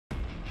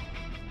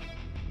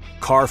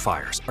Car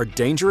fires are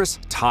dangerous,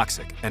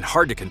 toxic, and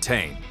hard to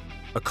contain.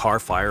 A car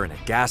fire in a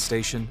gas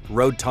station,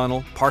 road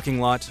tunnel, parking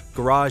lot,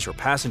 garage, or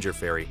passenger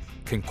ferry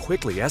can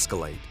quickly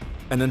escalate.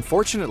 And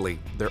unfortunately,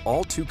 they're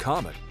all too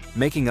common,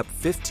 making up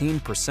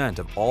 15%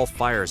 of all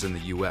fires in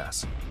the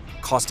US,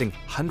 costing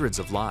hundreds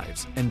of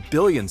lives and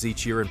billions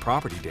each year in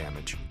property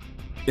damage.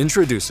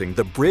 Introducing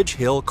the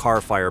Bridgehill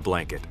Car Fire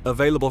Blanket,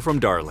 available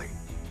from eDarley.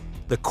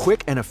 The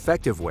quick and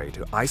effective way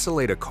to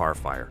isolate a car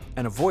fire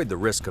and avoid the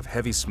risk of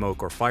heavy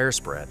smoke or fire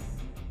spread.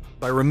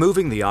 By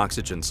removing the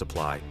oxygen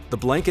supply, the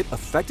blanket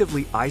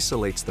effectively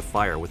isolates the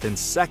fire within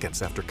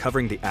seconds after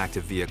covering the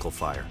active vehicle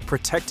fire,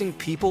 protecting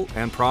people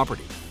and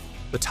property.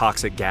 The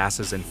toxic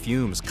gases and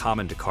fumes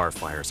common to car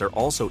fires are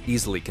also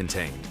easily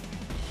contained.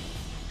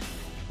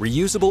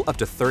 Reusable up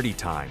to 30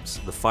 times,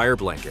 the fire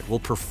blanket will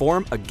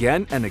perform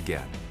again and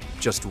again.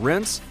 Just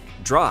rinse,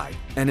 dry,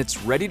 and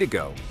it's ready to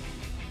go.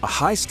 A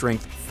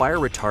high-strength,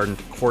 fire-retardant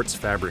quartz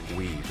fabric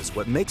weave is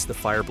what makes the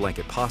fire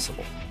blanket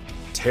possible.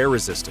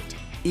 Tear-resistant,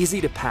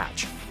 easy to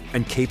patch,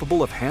 and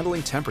capable of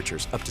handling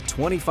temperatures up to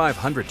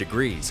 2,500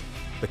 degrees,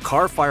 the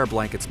car fire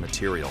blanket's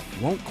material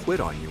won't quit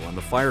on you on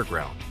the fire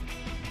ground.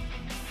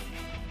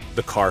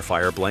 The car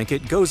fire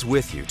blanket goes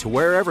with you to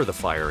wherever the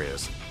fire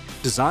is.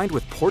 Designed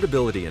with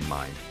portability in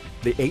mind,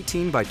 the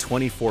 18 by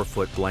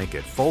 24-foot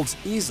blanket folds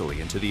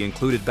easily into the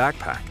included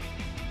backpack.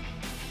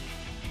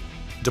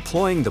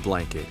 Deploying the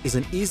blanket is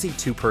an easy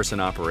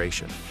two-person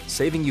operation,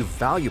 saving you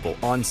valuable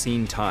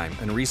on-scene time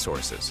and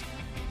resources.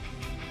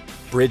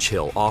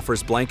 Bridgehill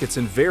offers blankets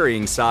in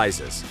varying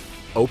sizes,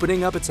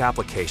 opening up its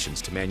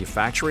applications to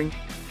manufacturing,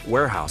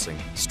 warehousing,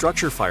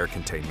 structure fire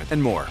containment,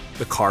 and more.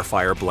 The car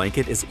fire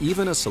blanket is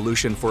even a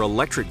solution for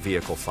electric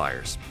vehicle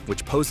fires,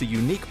 which pose a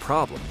unique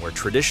problem where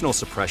traditional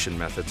suppression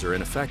methods are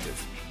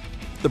ineffective.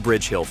 The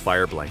Bridgehill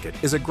Fire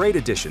Blanket is a great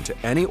addition to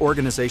any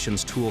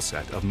organization's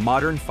toolset of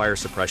modern fire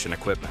suppression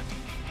equipment.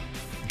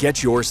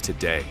 Get yours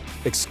today,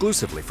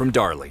 exclusively from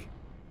eDarley.